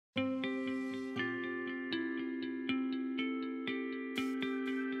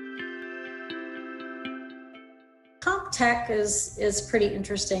comp tech is pretty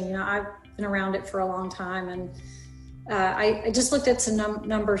interesting. You know, I've been around it for a long time, and I just looked at some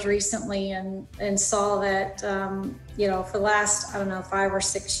numbers recently and saw that, you know, for the last, I don't know, 5 or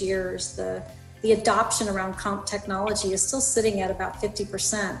 6 years, the adoption around comp technology is still sitting at about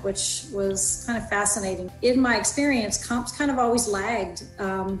 50%, which was kind of fascinating. In my experience, comp's kind of always lagged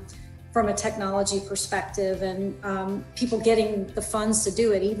from a technology perspective, and people getting the funds to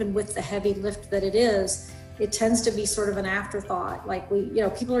do it, even with the heavy lift that it is, it tends to be sort of an afterthought. Like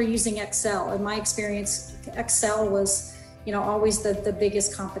people are using Excel. In my experience, Excel was, you know, always the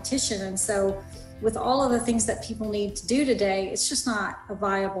biggest competition. And so with all of the things that people need to do today, it's just not a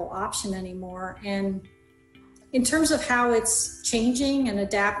viable option anymore. And in terms of how it's changing and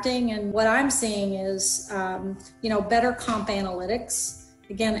adapting, and what I'm seeing is, you know, better comp analytics.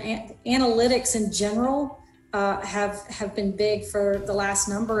 Again, analytics in general have been big for the last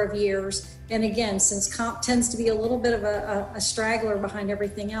number of years. And again, since comp tends to be a little bit of a straggler behind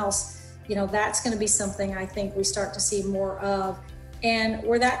everything else, you know, that's going to be something I think we start to see more of. And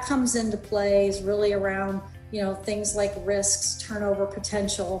where that comes into play is really around, you know, things like risks, turnover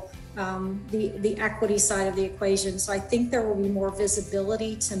potential, the equity side of the equation. So I think there will be more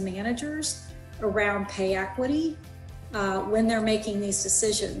visibility to managers around pay equity when they're making these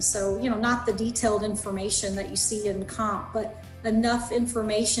decisions. So, you know, not the detailed information that you see in comp, but enough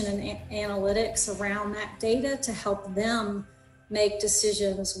information and analytics around that data to help them make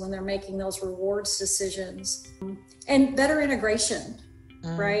decisions when they're making those rewards decisions. And better integration,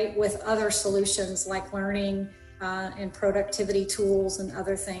 right, with other solutions like learning and productivity tools and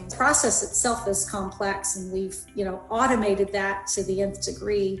other things. The process itself is complex, and we've, you know, automated that to the nth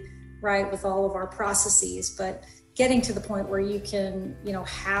degree, right, with all of our processes. But getting to the point where you can, you know,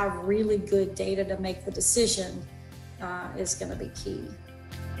 have really good data to make the decision is going to be key.